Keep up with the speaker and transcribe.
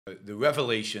the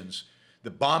revelations, the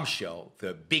bombshell,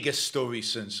 the biggest story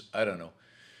since, I don't know,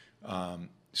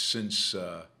 since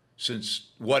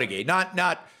Watergate. Not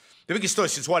the biggest story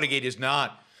since Watergate is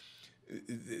not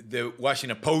the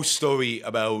Washington Post story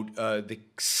about the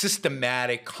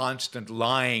systematic, constant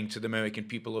lying to the American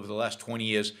people over the last 20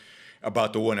 years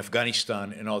about the war in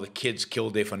Afghanistan and all the kids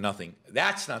killed there for nothing.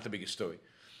 That's not the biggest story.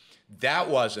 That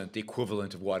wasn't the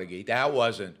equivalent of Watergate. That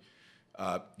wasn't,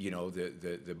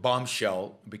 the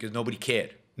bombshell, because nobody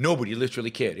cared. Nobody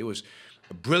literally cared. It was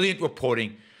brilliant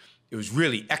reporting. It was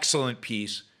really excellent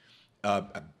piece,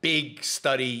 a big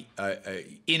study,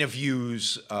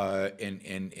 interviews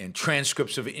and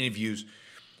transcripts of interviews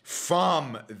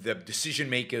from the decision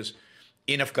makers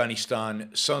in Afghanistan.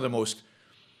 Some of the most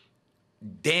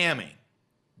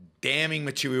damning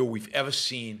material we've ever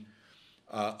seen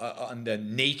on the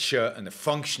nature and the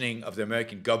functioning of the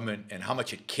American government and how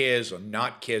much it cares or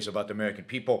not cares about the American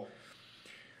people.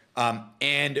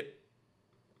 And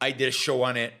I did a show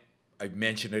on it. I've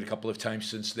mentioned it a couple of times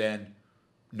since then.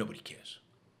 Nobody cares.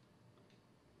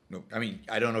 No, I mean,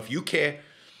 I don't know if you care,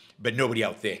 but nobody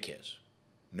out there cares.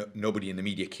 No, nobody in the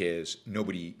media cares.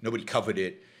 Nobody covered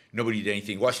it. Nobody did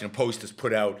anything. Washington Post has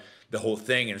put out the whole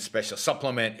thing in a special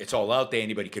supplement. It's all out there.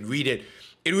 Anybody can read it.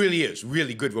 It really is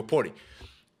really good reporting.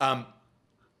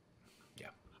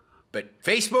 But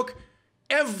Facebook,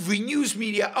 every news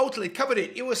media outlet covered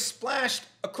it. It was splashed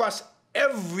across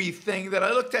everything that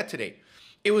I looked at today.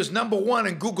 It was #1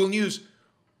 in Google News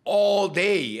all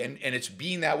day, and it's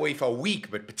been that way for a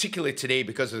week, but particularly today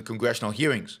because of the congressional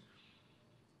hearings.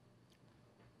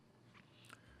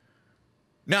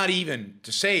 Not even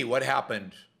to say what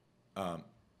happened,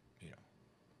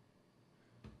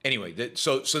 Anyway,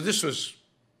 so this was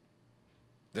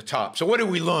the top. So what did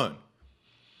we learn?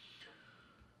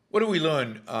 What do we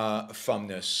learn from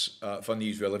this, from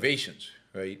these revelations,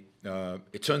 right?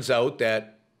 It turns out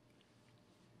that,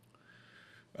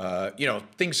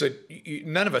 things that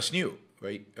none of us knew,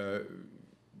 right?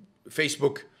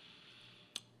 Facebook,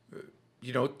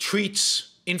 treats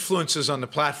influencers on the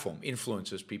platform,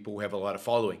 influencers, people who have a lot of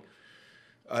following,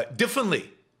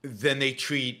 differently than they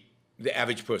treat the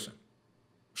average person.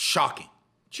 Shocking,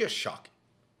 just shocking.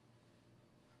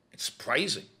 It's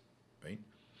surprising, right?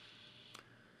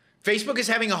 Facebook is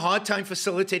having a hard time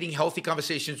facilitating healthy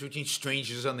conversations between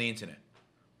strangers on the internet,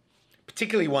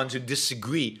 particularly ones who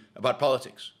disagree about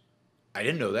politics. I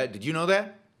didn't know that. Did you know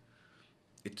that?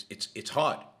 It's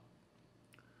hard.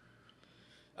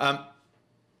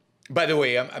 By the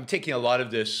way, I'm taking a lot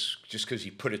of this just because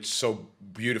he put it so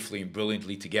beautifully and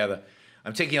brilliantly together.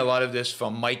 I'm taking a lot of this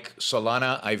from Mike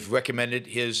Solana. I've recommended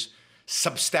his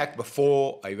Substack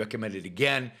before. I recommend it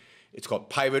again. It's called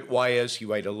Pirate Wires. He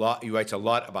writes a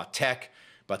lot about tech,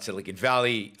 about Silicon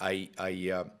Valley. I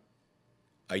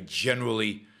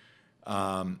generally,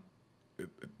 agree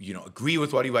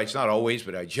with what he writes. Not always,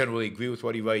 but I generally agree with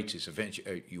what he writes. He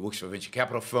works for a venture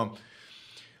capital firm.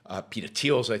 Peter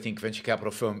Thiel's, I think, venture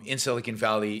capital firm in Silicon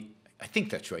Valley. I think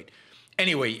that's right.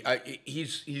 Anyway,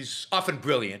 he's often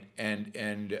brilliant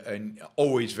and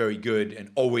always very good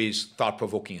and always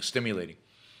thought-provoking and stimulating.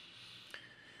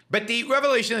 But the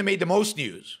revelation that made the most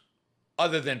news,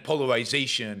 other than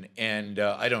polarization and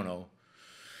I don't know,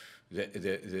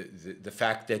 the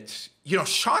fact that,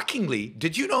 shockingly,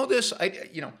 did you know this? I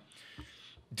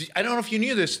don't know if you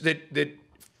knew this, that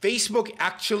Facebook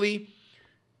actually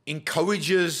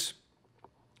encourages,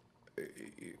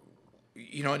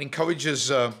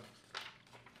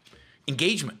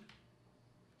 engagement.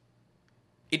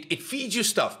 It feeds you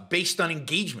stuff based on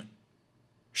engagement.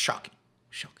 Shocking.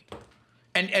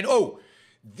 And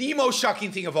the most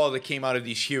shocking thing of all that came out of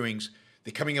these hearings,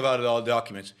 the coming out of all the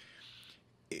documents,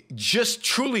 just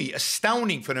truly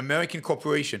astounding for an American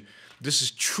corporation. This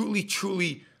is truly,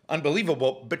 truly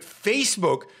unbelievable. But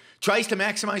Facebook tries to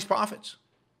maximize profits.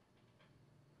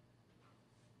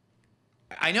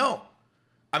 I know.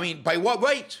 I mean, by what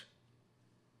right?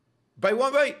 By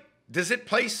what right does it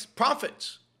place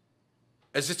profits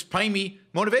as its primary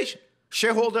motivation?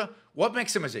 Shareholder, what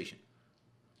maximization?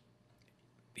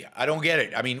 Yeah, I don't get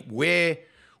it. I mean, where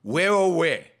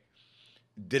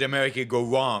did America go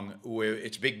wrong where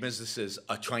its big businesses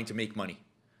are trying to make money?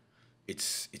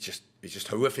 It's just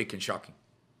horrific and shocking.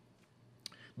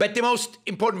 But the most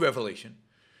important revelation,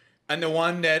 and the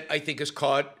one that I think has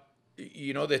caught,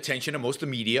 the attention of most of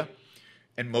the media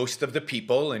and most of the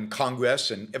people in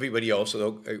Congress and everybody else,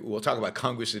 although we'll talk about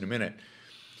Congress in a minute.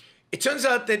 It turns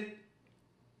out that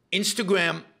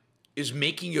Instagram is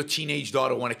making your teenage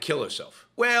daughter want to kill herself.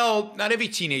 Well, not every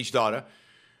teenage daughter,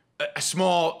 a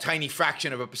small, tiny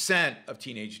fraction of a percent of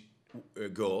teenage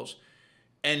girls.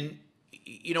 And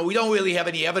you know, we don't really have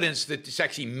any evidence that it's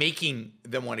actually making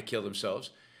them want to kill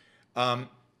themselves.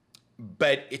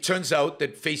 But it turns out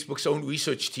that Facebook's own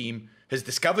research team has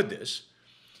discovered this.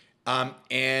 Mark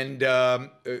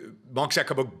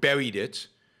Zuckerberg buried it.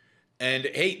 And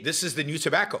hey, this is the new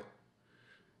tobacco.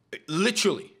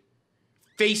 Literally,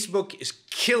 Facebook is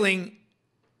killing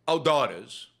our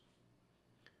daughters,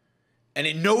 and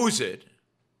it knows it,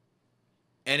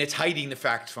 and it's hiding the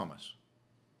facts from us.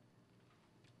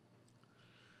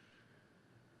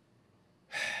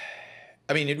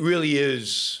 I mean, it really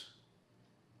is,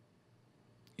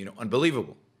 you know,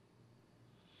 unbelievable.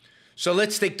 So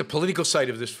let's take the political side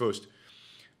of this first.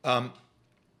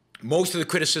 Most of the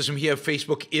criticism here of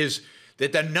Facebook is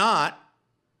that they're not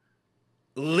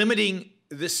limiting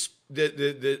this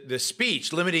the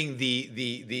speech, limiting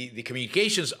the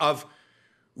communications of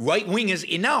right-wingers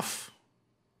enough.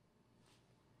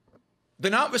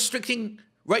 They're not restricting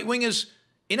right-wingers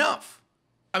enough.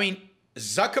 I mean,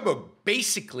 Zuckerberg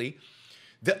basically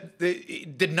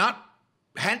did not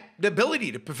have the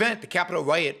ability to prevent the Capitol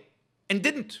riot and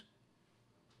didn't.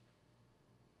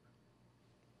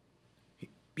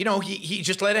 You know, he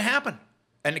just let it happen.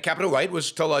 And the Capitol riot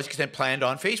was, to a large extent, planned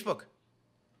on Facebook.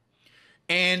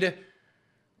 And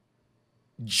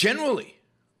generally,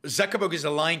 Zuckerberg is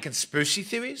allowing conspiracy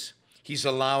theories. He's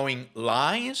allowing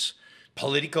lies,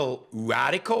 political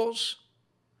radicals,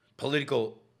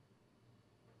 political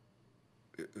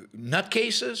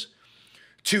nutcases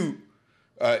to,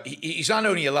 he's not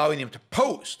only allowing them to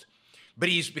post, but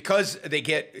because they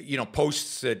get, you know,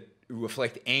 posts that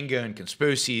reflect anger and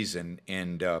conspiracies and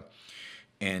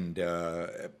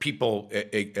people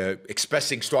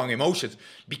expressing strong emotions,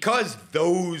 because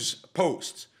those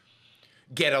posts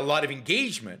get a lot of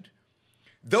engagement,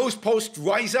 those posts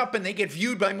rise up and they get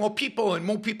viewed by more people and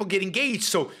more people get engaged.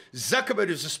 So Zuckerberg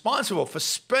is responsible for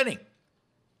spreading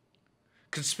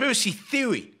conspiracy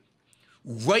theory,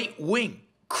 right-wing,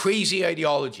 crazy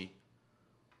ideology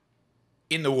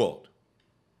in the world.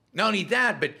 Not only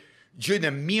that, but during the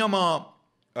Myanmar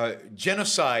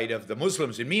genocide of the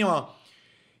Muslims in Myanmar,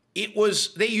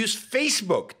 they used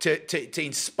Facebook to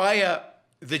inspire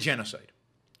the genocide.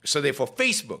 So therefore,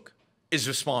 Facebook is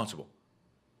responsible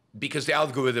because the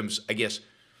algorithms, I guess,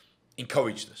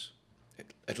 encourage this.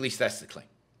 At least that's the claim.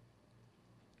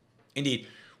 Indeed,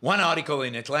 one article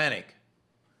in Atlantic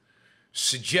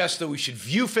suggests that we should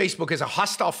view Facebook as a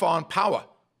hostile foreign power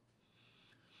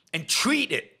and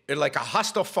treat it like a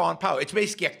hostile foreign power. It's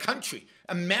basically a country,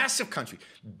 a massive country,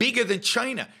 bigger than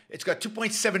China. It's got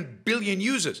 2.7 billion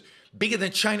users, bigger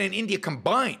than China and India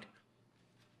combined.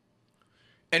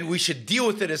 And we should deal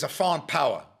with it as a foreign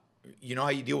power. You know how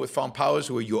you deal with foreign powers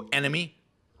who are your enemy?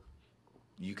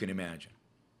 You can imagine.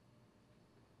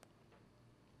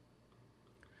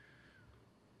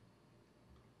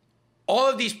 All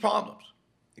of these problems,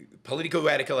 political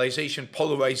radicalization,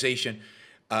 polarization,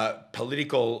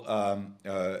 political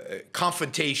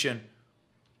confrontation,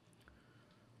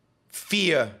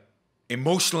 fear,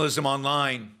 emotionalism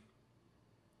online.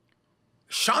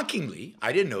 Shockingly,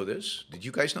 I didn't know this. Did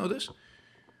you guys know this?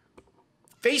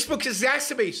 Facebook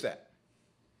exacerbates that.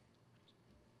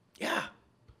 Yeah,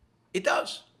 it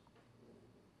does.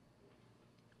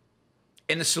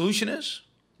 And the solution is?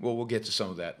 Well, we'll get to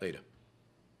some of that later.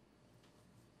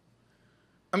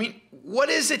 I mean, what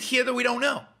is it here that we don't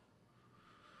know?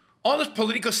 All this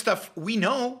political stuff we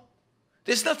know.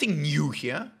 There's nothing new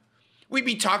here. We've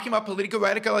been talking about political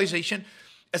radicalization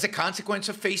as a consequence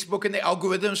of Facebook and the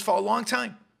algorithms for a long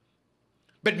time.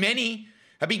 But many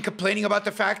have been complaining about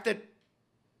the fact that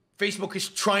Facebook is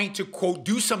trying to, quote,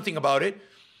 do something about it,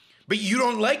 but you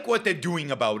don't like what they're doing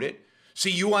about it, so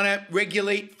you want to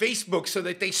regulate Facebook so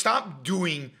that they stop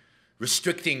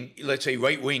restricting, let's say,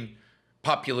 right-wing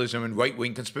populism and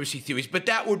right-wing conspiracy theories. But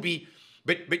that would be,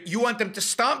 but you want them to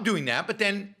stop doing that, but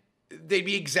then they'd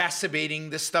be exacerbating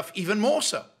this stuff even more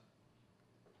so.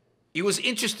 It was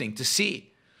interesting to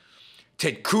see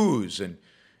Ted Cruz and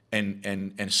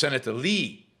Senator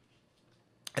Lee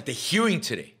at the hearing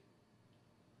today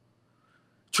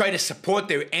try to support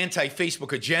their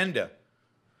anti-Facebook agenda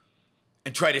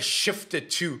and try to shift it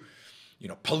to, you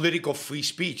know, political free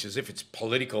speech, as if it's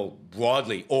political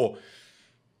broadly, or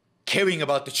caring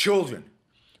about the children,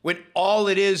 when all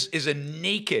it is a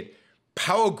naked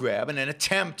power grab and an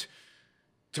attempt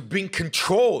to bring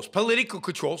controls, political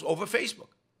controls over Facebook.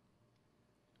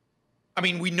 I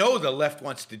mean, we know the left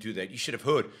wants to do that. You should have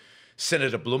heard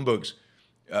Senator Bloomberg's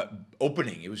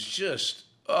opening. It was just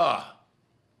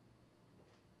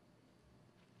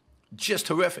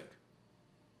horrific.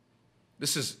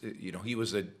 This is, you know, he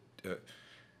was I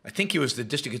think he was the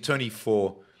district attorney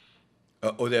for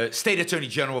or the state attorney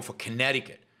general for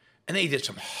Connecticut, and they did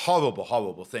some horrible,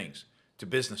 horrible things to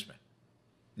businessmen.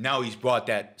 Now he's brought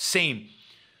that same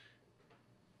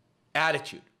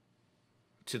attitude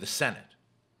to the Senate.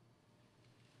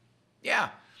 Yeah.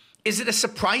 Is it a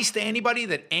surprise to anybody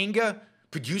that anger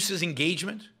produces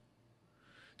engagement?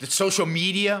 That social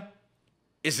media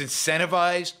is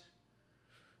incentivized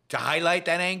to highlight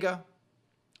that anger?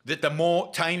 That the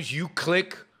more times you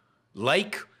click,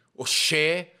 like, or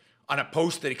share on a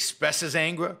post that expresses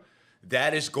anger,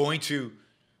 that is going to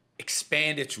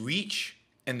expand its reach,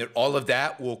 and that all of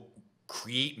that will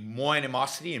create more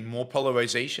animosity and more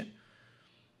polarization?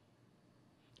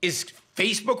 Is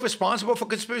Facebook responsible for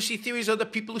conspiracy theories, or the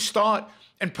people who start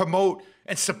and promote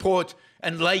and support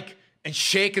and like and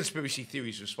share conspiracy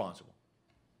theories responsible?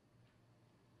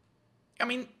 I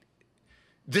mean,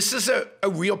 this is a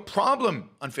real problem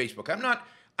on Facebook.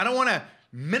 I don't want to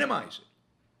minimize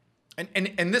it.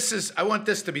 And this is, I want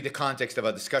this to be the context of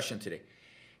our discussion today,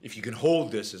 if you can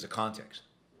hold this as a context.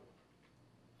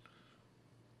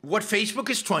 What Facebook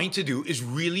is trying to do is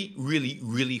really, really,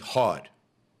 really hard.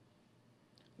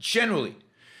 Generally,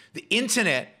 the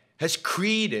internet has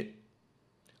created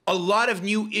a lot of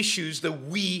new issues that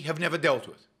we have never dealt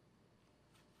with,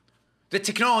 that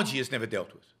technology has never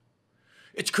dealt with.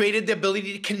 It's created the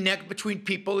ability to connect between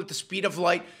people at the speed of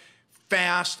light,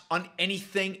 fast, on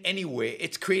anything, anywhere.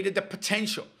 It's created the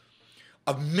potential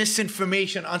of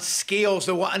misinformation on scales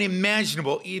that were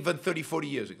unimaginable even 30, 40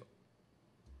 years ago.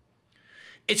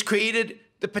 It's created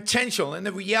the potential and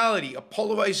the reality of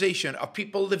polarization, of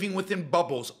people living within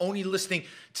bubbles, only listening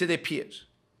to their peers.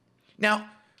 Now,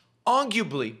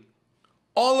 arguably,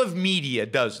 all of media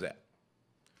does that.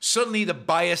 Certainly the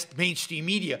biased mainstream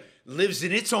media lives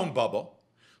in its own bubble,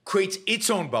 creates its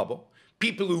own bubble.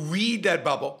 People who read that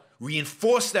bubble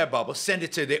reinforce that bubble, send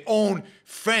it to their own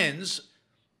friends,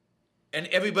 and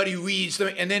everybody reads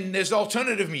them. And then there's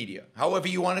alternative media, however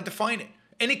you want to define it.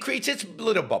 And it creates its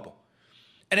little bubble,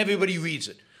 and everybody reads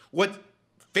it. What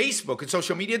Facebook and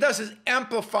social media does is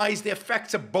amplifies the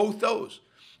effects of both those.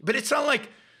 But it's not like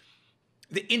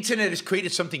the internet has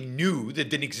created something new that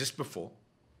didn't exist before.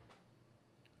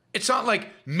 It's not like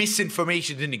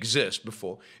misinformation didn't exist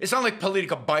before. It's not like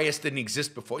political bias didn't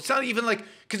exist before. It's not even like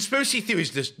conspiracy theories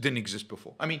didn't exist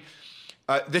before. I mean,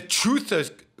 the truth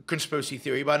conspiracy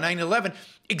theory about 9/11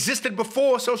 existed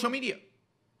before social media.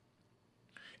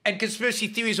 And conspiracy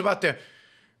theories about the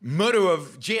murder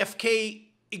of JFK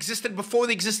existed before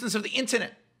the existence of the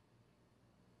internet.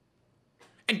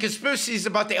 And conspiracies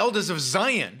about the elders of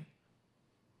Zion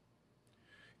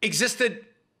existed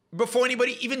before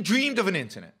anybody even dreamed of an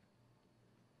internet.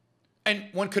 And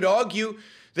one could argue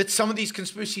that some of these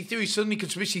conspiracy theories, certainly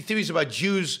conspiracy theories about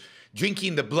Jews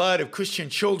drinking the blood of Christian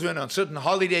children on certain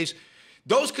holidays,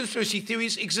 those conspiracy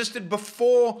theories existed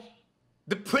before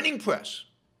the printing press.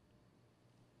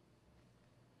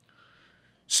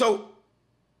 So,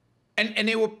 and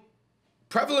they were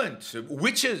prevalent.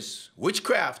 Witches,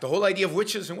 witchcraft, the whole idea of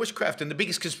witches and witchcraft, and the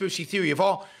biggest conspiracy theory of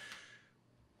all,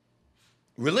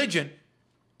 religion,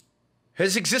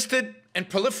 has existed and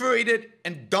proliferated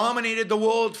and dominated the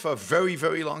world for a very,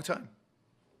 very long time.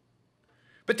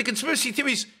 But the conspiracy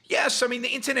theories, yes, I mean, the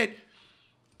internet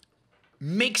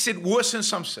makes it worse in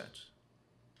some sense.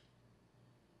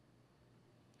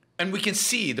 And we can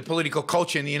see the political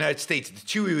culture in the United States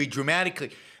deteriorate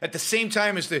dramatically at the same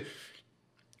time as the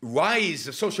rise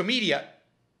of social media.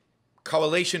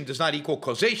 Correlation does not equal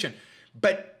causation,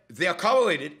 but they are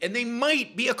correlated, and they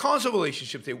might be a causal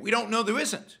relationship there. We don't know there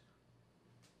isn't.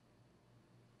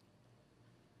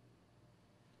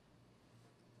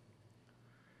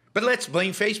 But let's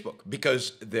blame Facebook,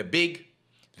 because they're big,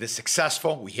 they're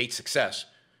successful. We hate success.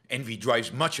 Envy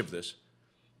drives much of this.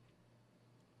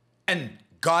 And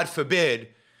God forbid,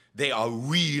 they are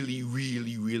really,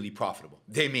 really, really profitable.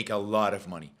 They make a lot of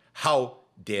money. How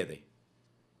dare they?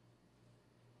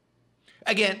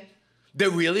 Again, there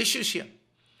are real issues here.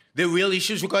 There are real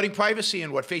issues regarding privacy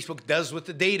and what Facebook does with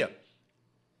the data.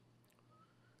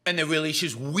 And there are real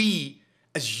issues we,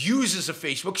 as users of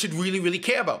Facebook, should really, really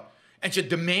care about, and should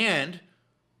demand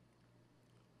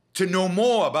to know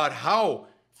more about how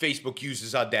Facebook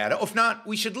uses our data. If not,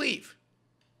 we should leave.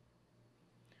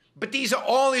 But these are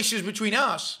all issues between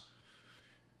us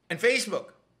and Facebook.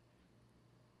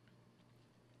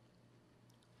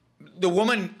 The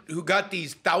woman who got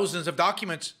these thousands of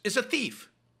documents is a thief.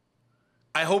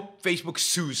 I hope Facebook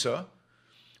sues her.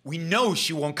 We know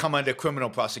she won't come under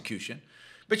criminal prosecution,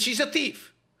 but she's a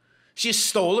thief. She's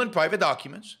stolen private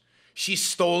documents. She's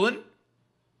stolen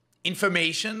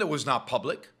information that was not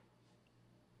public.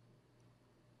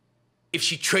 If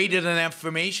she traded on that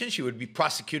information, she would be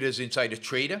prosecuted as an insider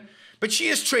trader. But she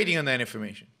is trading on that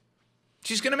information.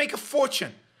 She's going to make a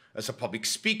fortune as a public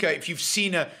speaker. If you've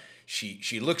seen her,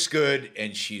 she looks good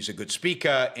and she's a good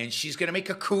speaker, and she's going to make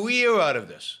a career out of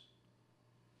this.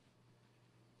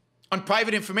 On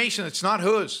private information that's not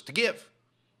hers to give,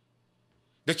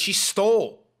 that she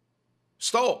stole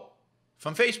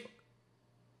from Facebook.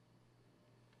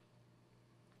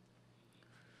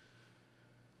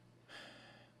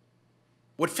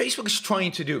 What Facebook is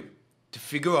trying to do, to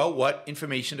figure out what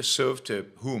information to serve to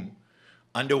whom,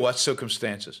 under what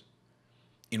circumstances,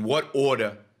 in what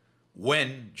order,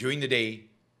 when, during the day,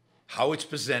 how it's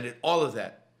presented, all of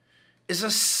that, is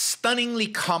a stunningly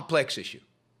complex issue.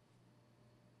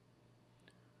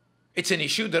 It's an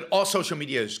issue that all social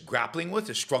media is grappling with,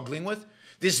 is struggling with.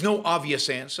 There's no obvious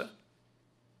answer.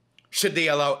 Should they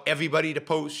allow everybody to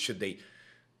post? Should they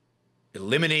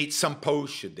eliminate some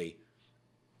posts? Should they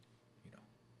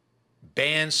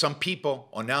ban some people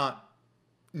or not?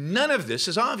 None of this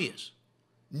is obvious.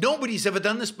 Nobody's ever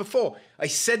done this before. I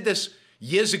said this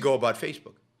years ago about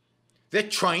Facebook. They're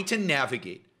trying to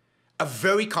navigate a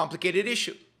very complicated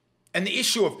issue. And the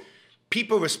issue of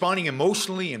people responding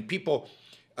emotionally and people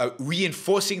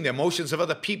reinforcing the emotions of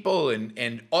other people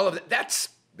and all of that,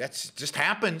 that's just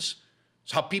happens.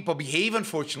 It's how people behave,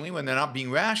 unfortunately, when they're not being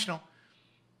rational.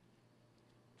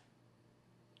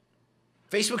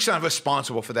 Facebook's not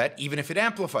responsible for that, even if it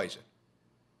amplifies it.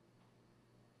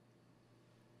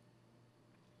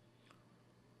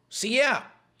 So yeah,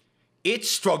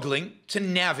 it's struggling to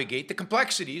navigate the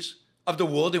complexities of the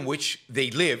world in which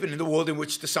they live and in the world in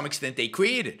which, to some extent, they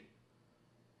created.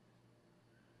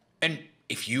 And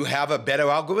if you have a better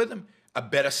algorithm, a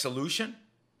better solution,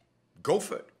 go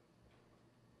for it.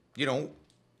 You know,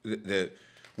 the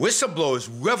whistleblower's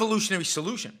revolutionary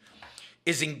solution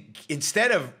is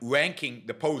instead of ranking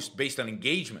the posts based on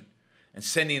engagement and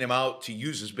sending them out to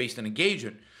users based on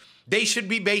engagement, they should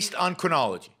be based on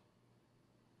chronology.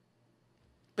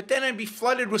 But then I'd be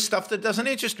flooded with stuff that doesn't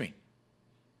interest me.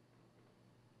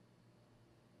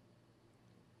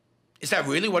 Is that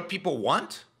really what people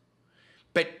want?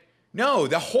 But no,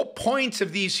 the whole point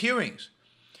of these hearings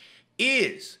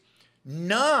is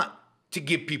not to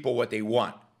give people what they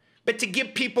want, but to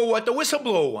give people what the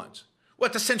whistleblower wants,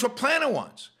 what the central planner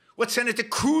wants, what Senator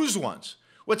Cruz wants,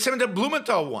 what Senator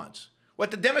Blumenthal wants,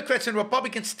 what the Democrats and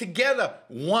Republicans together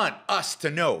want us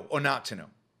to know or not to know.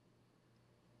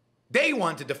 They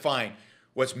want to define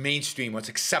what's mainstream, what's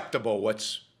acceptable,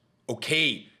 what's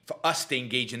okay for us to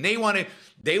engage in. They want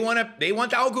the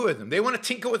algorithm. They want to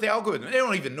tinker with the algorithm. They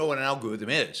don't even know what an algorithm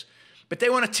is, but they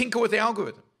want to tinker with the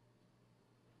algorithm.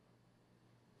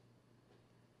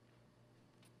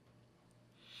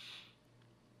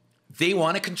 They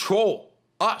want to control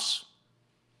us.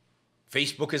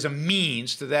 Facebook is a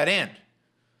means to that end.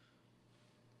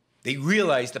 They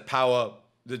realize the power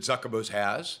that Zuckerberg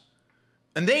has,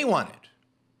 and they want it.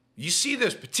 You see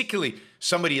this, particularly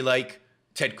somebody like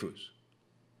Ted Cruz.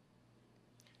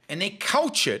 And they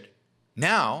couch it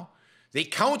now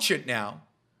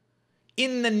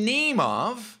in the name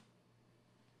of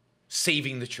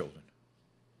saving the children.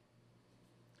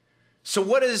 So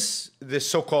what is the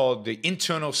so-called the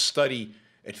internal study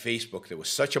at Facebook that was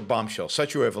such a bombshell,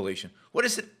 such a revelation? What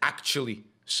does it actually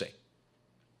say?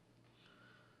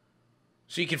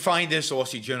 So you can find this, the Wall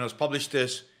Street Journal has published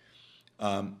this.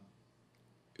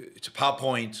 It's a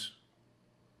PowerPoint.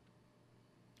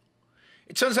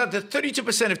 It turns out that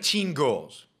 32% of teen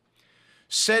girls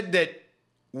said that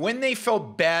when they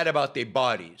felt bad about their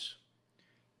bodies,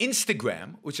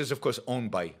 Instagram, which is of course owned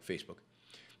by Facebook,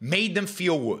 made them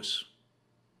feel worse.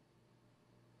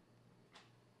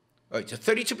 All right, so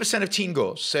 32% of teen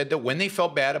girls said that when they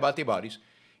felt bad about their bodies,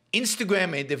 Instagram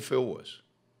made them feel worse.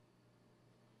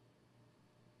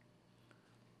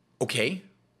 Okay.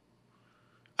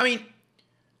 I mean,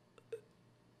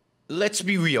 let's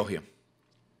be real here.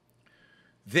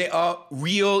 There are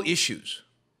real issues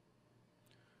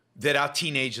that our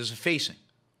teenagers are facing.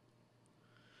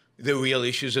 There are real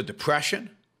issues of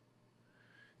depression.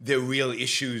 There are real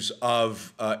issues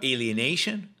of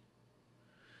alienation.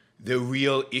 There are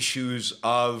real issues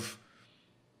of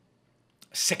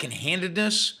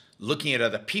second-handedness, looking at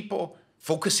other people,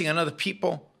 focusing on other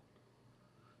people.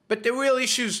 But there are real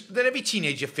issues that every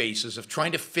teenager faces of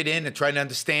trying to fit in and trying to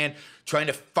understand, trying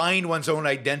to find one's own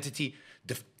identity,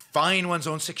 define one's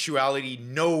own sexuality,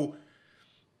 know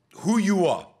who you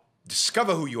are,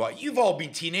 discover who you are. You've all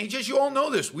been teenagers. You all know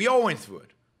this. We all went through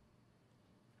it.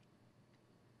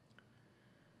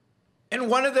 And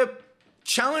one of the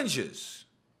challenges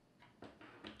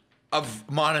of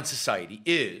modern society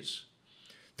is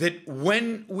that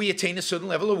when we attain a certain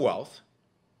level of wealth,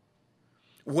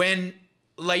 when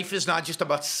life is not just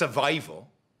about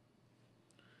survival,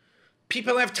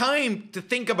 people have time to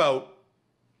think about,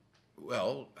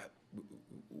 well,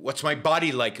 what's my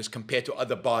body like as compared to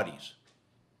other bodies?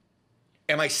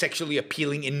 Am I sexually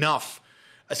appealing enough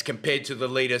as compared to the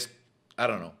latest, I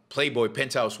don't know, Playboy,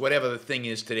 Penthouse, whatever the thing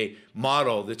is today,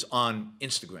 model that's on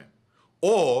Instagram?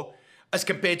 Or as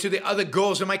compared to the other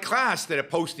girls in my class that are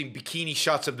posting bikini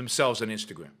shots of themselves on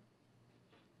Instagram.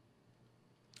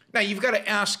 Now, you've got to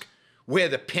ask where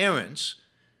the parents,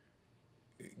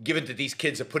 given that these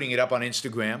kids are putting it up on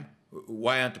Instagram,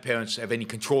 why aren't the parents have any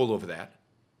control over that?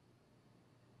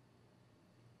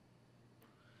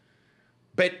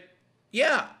 But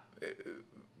yeah,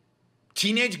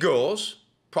 teenage girls,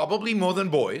 probably more than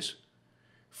boys,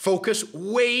 focus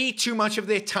way too much of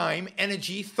their time,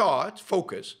 energy, thought,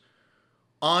 focus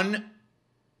on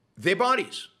their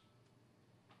bodies.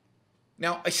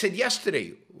 Now, I said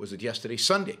yesterday, was it yesterday,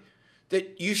 Sunday,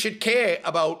 that you should care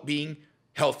about being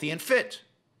healthy and fit.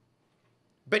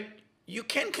 But you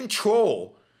can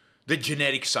control the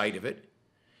genetic side of it.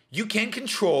 You can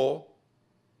control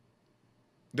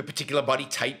the particular body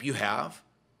type you have.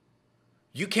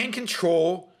 You can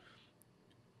control,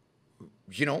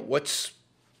 what's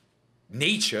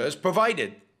nature has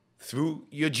provided through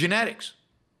your genetics.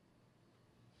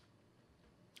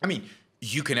 I mean,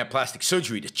 you can have plastic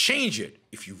surgery to change it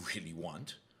if you really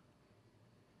want.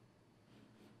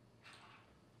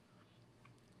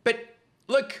 But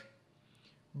look,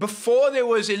 before there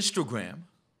was Instagram,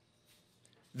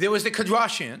 there was the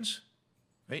Kardashians,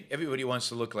 right? Everybody wants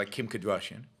to look like Kim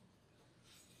Kardashian.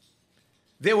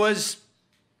 There was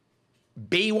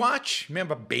Baywatch.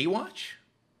 Remember Baywatch?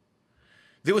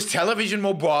 There was television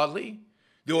more broadly.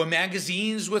 There were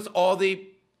magazines with all the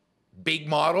big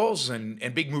models and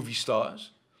big movie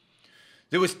stars.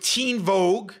 There was Teen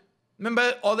Vogue.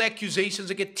 Remember all the accusations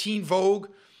against Teen Vogue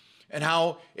and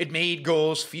how it made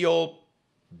girls feel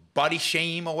body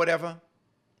shame or whatever?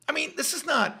 I mean, this is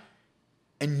not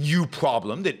a new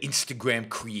problem that Instagram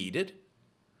created.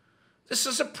 This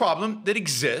is a problem that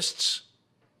exists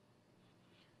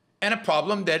and a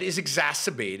problem that is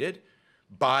exacerbated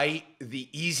by the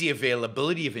easy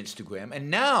availability of Instagram. And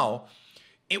now,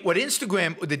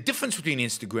 the difference between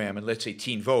Instagram and, let's say,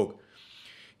 Teen Vogue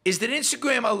is that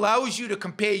Instagram allows you to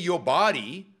compare your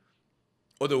body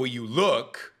or the way you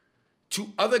look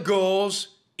to other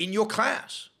girls in your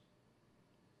class.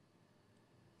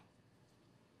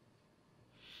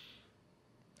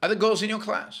 Other girls in your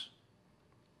class.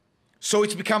 So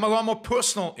it's become a lot more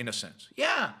personal in a sense.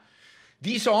 Yeah,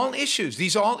 these are all issues.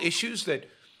 These are all issues that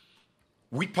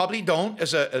we probably don't,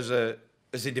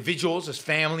 as individuals, as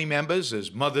family members,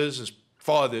 as mothers, as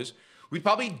fathers, we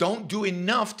probably don't do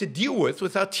enough to deal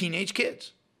with our teenage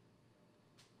kids.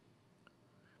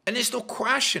 And there's no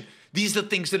question. These are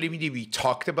things that need to be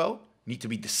talked about, need to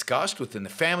be discussed within the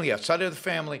family, outside of the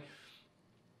family,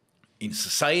 in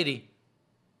society.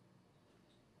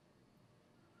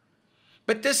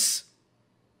 But this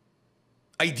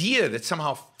idea that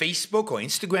somehow Facebook or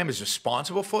Instagram is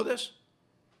responsible for this,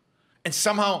 and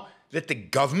somehow that the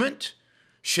government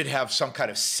should have some kind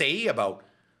of say about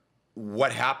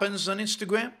what happens on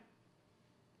Instagram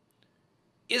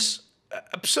is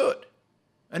absurd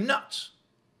and nuts.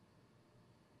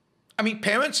 I mean,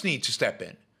 parents need to step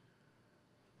in.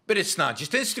 But it's not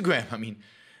just Instagram. I mean,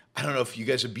 I don't know if you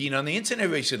guys have been on the internet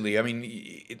recently. I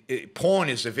mean, porn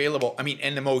is available. I mean,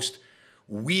 and the most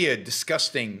weird,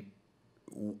 disgusting,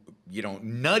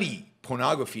 nutty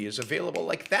pornography is available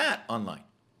like that online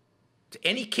to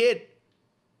any kid,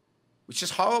 which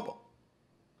is horrible.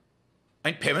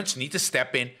 And parents need to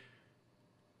step in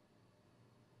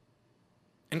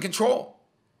and control.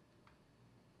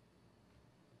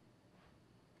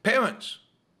 Parents,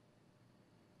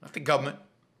 not the government,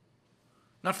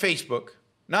 not Facebook,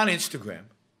 not Instagram.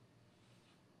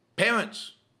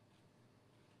 Parents.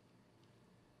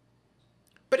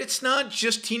 But it's not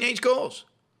just teenage girls.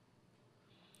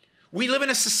 We live in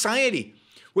a society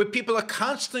where people are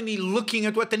constantly looking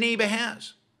at what the neighbor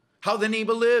has, how the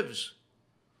neighbor lives,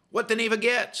 what the neighbor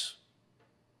gets.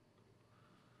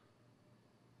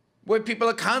 Where people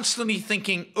are constantly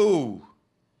thinking, oh,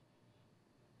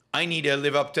 I need to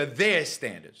live up to their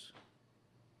standards.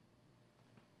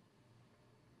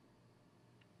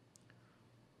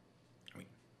 I mean,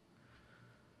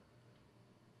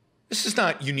 this is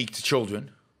not unique to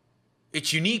children.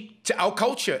 It's unique to our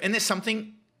culture, and there's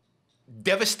something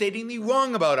devastatingly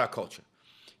wrong about our culture.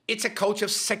 It's a culture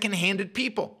of second-handed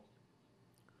people.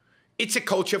 It's a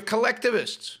culture of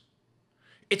collectivists.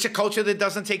 It's a culture that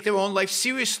doesn't take their own life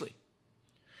seriously.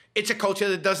 It's a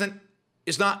culture that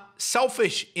is not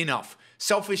selfish enough,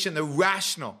 selfish in the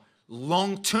rational,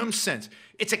 long-term sense.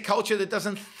 It's a culture that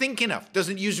doesn't think enough,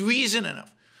 doesn't use reason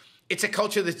enough. It's a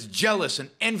culture that's jealous and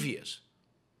envious.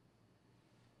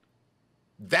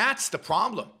 That's the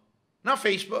problem. Not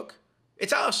Facebook.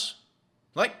 It's us.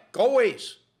 Like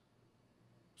always.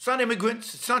 It's not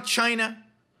immigrants. It's not China.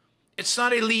 It's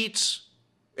not elites.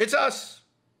 It's us.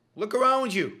 Look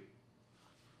around you.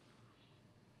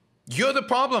 You're the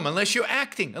problem unless you're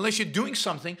acting, unless you're doing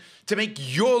something to make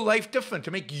your life different,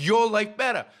 to make your life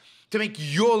better, to make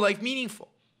your life meaningful,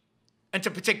 and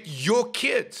to protect your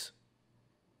kids.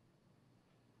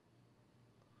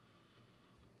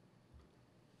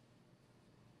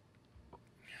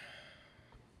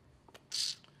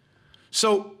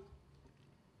 So,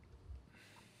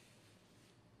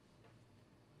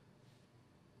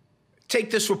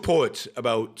 take this report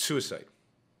about suicide,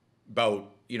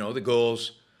 about, the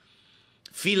girls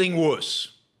feeling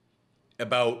worse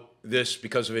about this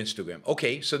because of Instagram.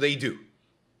 Okay, so they do.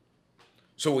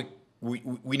 So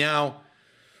we now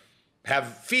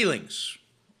have feelings.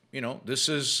 This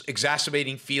is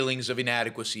exacerbating feelings of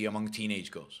inadequacy among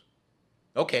teenage girls.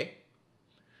 Okay.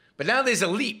 But now there's a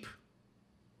leap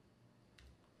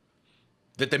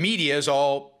that the media is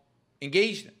all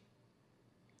engaged in.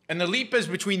 And the leap is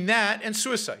between that and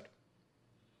suicide.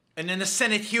 And then the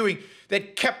Senate hearing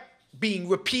that kept being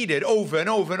repeated over and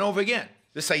over and over again.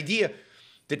 This idea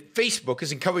that Facebook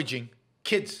is encouraging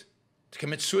kids to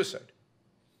commit suicide.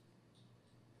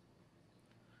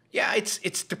 Yeah,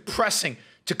 it's depressing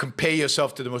to compare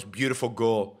yourself to the most beautiful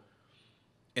girl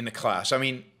in the class. I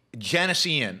mean, Janice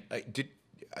Ian,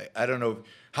 I don't know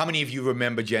how many of you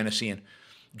remember Janice Ian.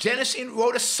 Janice Ian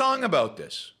wrote a song about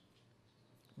this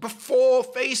before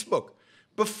Facebook,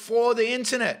 before the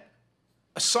internet.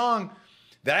 A song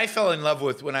that I fell in love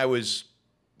with when I was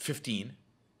 15.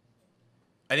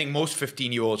 I think most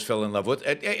 15-year-olds fell in love with,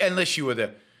 unless you were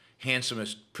the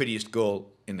handsomest, prettiest girl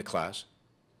in the class.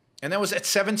 And that was at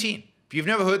 17. If you've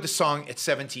never heard the song at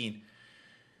 17,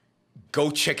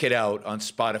 go check it out on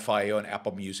Spotify or on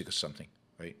Apple Music or something,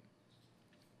 right?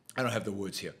 I don't have the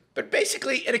words here. But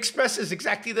basically, it expresses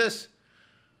exactly this.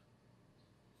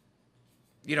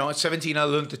 At 17, I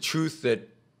learned the truth that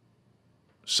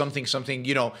something,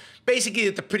 basically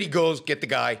that the pretty girls get the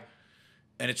guy,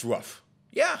 and it's rough.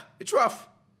 Yeah, it's rough.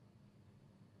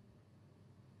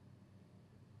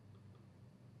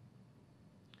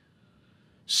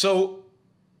 So,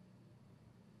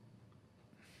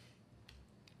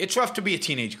 it's rough to be a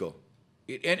teenage girl.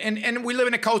 And we live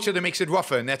in a culture that makes it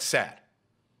rougher, and that's sad.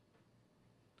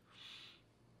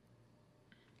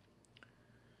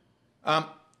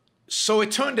 So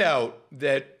it turned out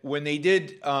that when they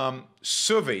did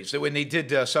surveys, when they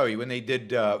did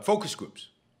focus groups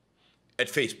at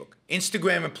Facebook,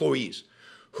 Instagram employees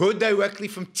heard directly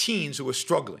from teens who were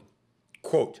struggling.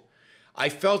 Quote, "I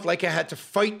felt like I had to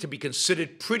fight to be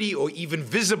considered pretty or even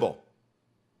visible,"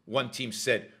 one team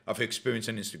said of her experience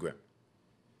on Instagram.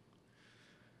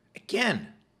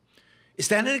 Again, is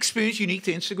that an experience unique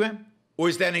to Instagram? Or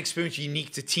is that an experience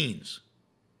unique to teens?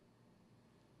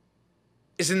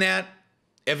 Isn't that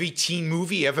every teen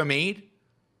movie ever made?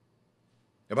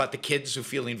 About the kids who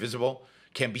feel invisible,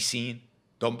 can't be seen,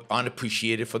 aren't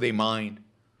appreciated for their mind.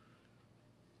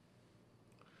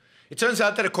 It turns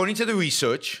out that according to the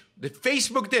research that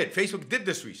Facebook did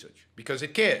this research because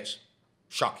it cares,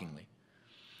 shockingly.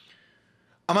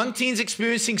 Among teens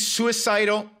experiencing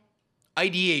suicidal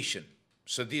ideation,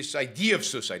 so this idea of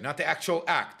suicide, not the actual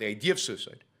act, the idea of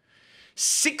suicide,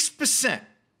 6%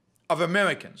 of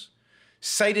Americans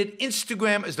cited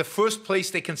Instagram as the first place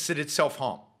they considered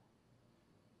self-harm.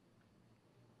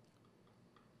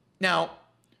 Now,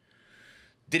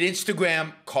 did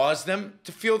Instagram cause them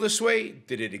to feel this way?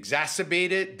 Did it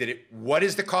exacerbate it? What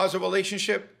is the causal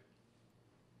relationship?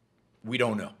 We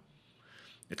don't know.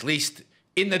 At least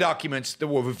in the documents that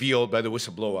were revealed by the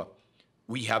whistleblower,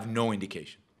 we have no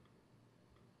indication.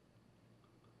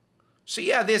 So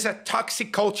yeah, there's a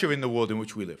toxic culture in the world in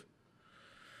which we live.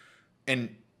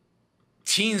 And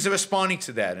teens are responding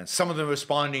to that, and some of them are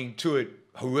responding to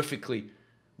it horrifically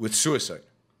with suicide.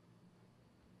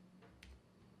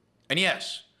 And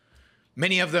yes,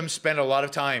 many of them spend a lot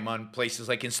of time on places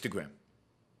like Instagram.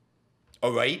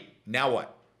 All right, now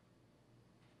what?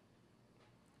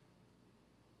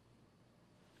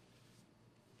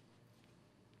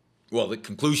 Well, the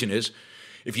conclusion is,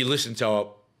 if you listen to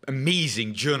our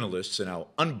amazing journalists and our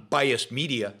unbiased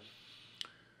media,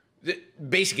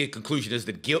 basically the conclusion is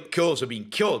that girls are being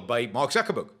killed by Mark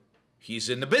Zuckerberg. He's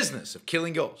in the business of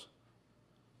killing girls.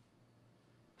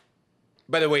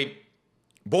 By the way,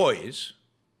 boys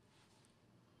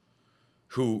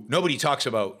who nobody talks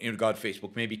about in regard to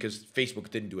Facebook, maybe because Facebook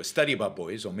didn't do a study about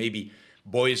boys, or maybe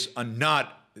boys are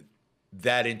not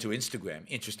that into Instagram.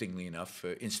 Interestingly enough,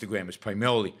 Instagram is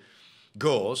primarily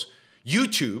girls.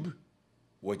 YouTube,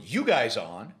 what you guys are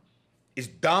on, is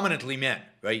dominantly men,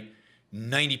 right?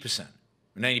 90%.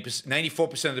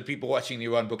 94% of the people watching the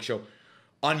Iran Book Show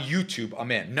on YouTube are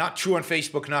men. Not true on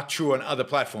Facebook, not true on other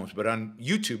platforms, but on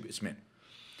YouTube, it's men.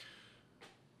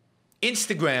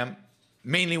 Instagram,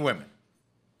 mainly women.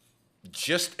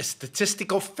 Just a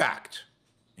statistical fact.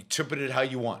 Interpret it how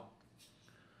you want.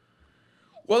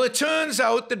 Well, it turns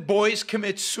out that boys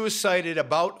commit suicide at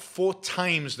about 4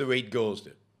 times the rate girls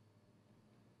do.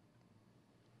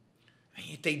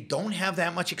 They don't have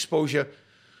that much exposure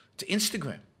to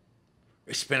Instagram.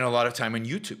 They spend a lot of time on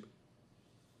YouTube.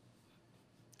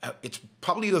 It's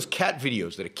probably those cat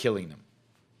videos that are killing them.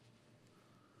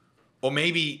 Or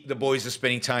maybe the boys are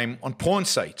spending time on porn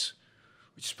sites,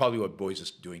 which is probably what boys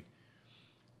are doing,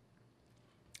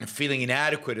 and feeling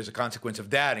inadequate as a consequence of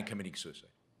that and committing suicide.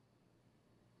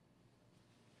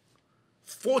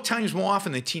 4 times more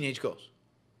often than teenage girls.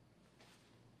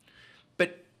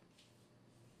 But,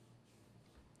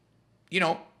 you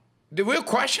know, the real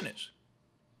question is,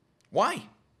 why?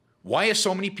 Why are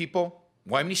so many people,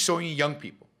 why are so many young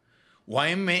people,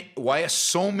 why are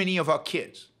so many of our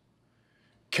kids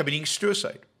committing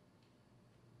suicide?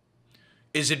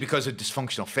 Is it because of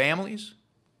dysfunctional families?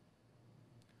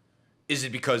 Is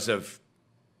it because of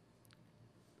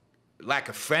lack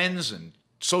of friends and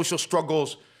social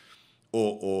struggles,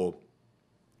 or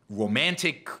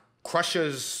romantic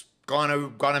crushes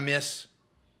gone amiss?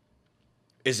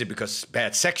 Is it because of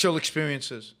bad sexual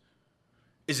experiences?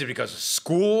 Is it because of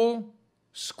school?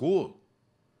 School.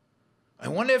 I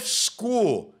wonder if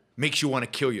school makes you want to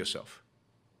kill yourself.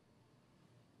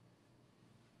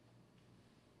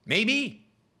 Maybe.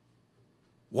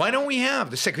 Why don't we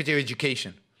have the Secretary of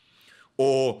Education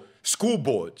or school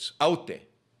boards out there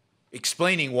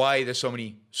explaining why there's so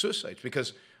many suicides?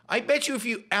 Because I bet you if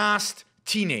you asked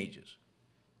teenagers,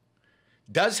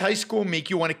 does high school make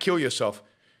you want to kill yourself?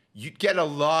 You'd get a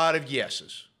lot of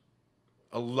yeses.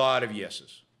 A lot of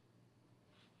yeses.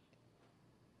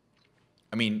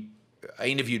 I mean, I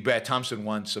interviewed Brad Thompson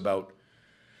once about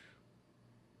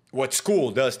what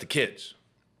school does to kids.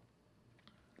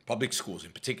 Public schools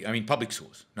in particular. I mean, public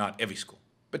schools, not every school.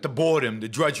 But the boredom, the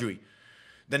drudgery,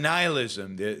 the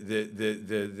nihilism,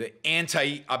 the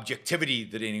anti-objectivity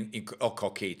that it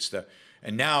inculcates.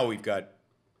 And now we've got,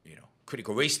 you know,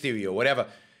 critical race theory or whatever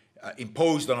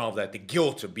imposed on all of that. The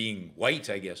guilt of being white,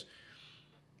 I guess.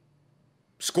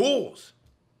 Schools.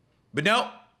 But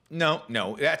no,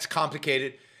 that's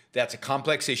complicated. That's a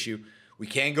complex issue. We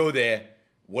can't go there.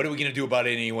 What are we going to do about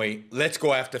it anyway? Let's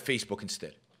go after Facebook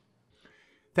instead.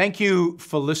 Thank you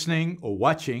for listening or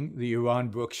watching the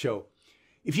Yaron Brook Show.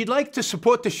 If you'd like to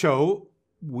support the show,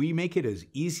 we make it as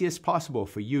easy as possible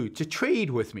for you to trade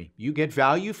with me. You get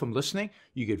value from listening.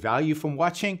 You get value from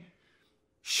watching.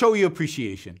 Show your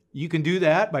appreciation. You can do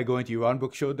that by going to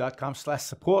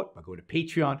yaronbrookshow.com/support, by going to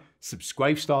Patreon,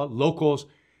 Subscribestar, Locals,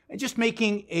 and just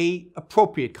making a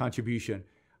appropriate contribution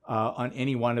on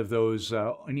any one of those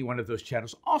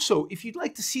channels. Also, if you'd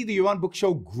like to see the Yaron Brook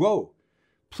Show grow,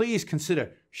 please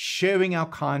consider sharing our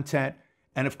content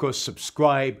and, of course,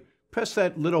 subscribe. Press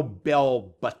that little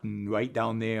bell button right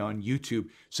down there on YouTube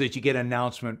so that you get an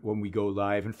announcement when we go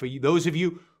live. And for you, those of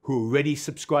you who are already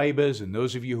subscribers and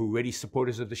those of you who are already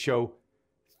supporters of the show,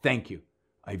 thank you.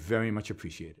 I very much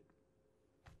appreciate it.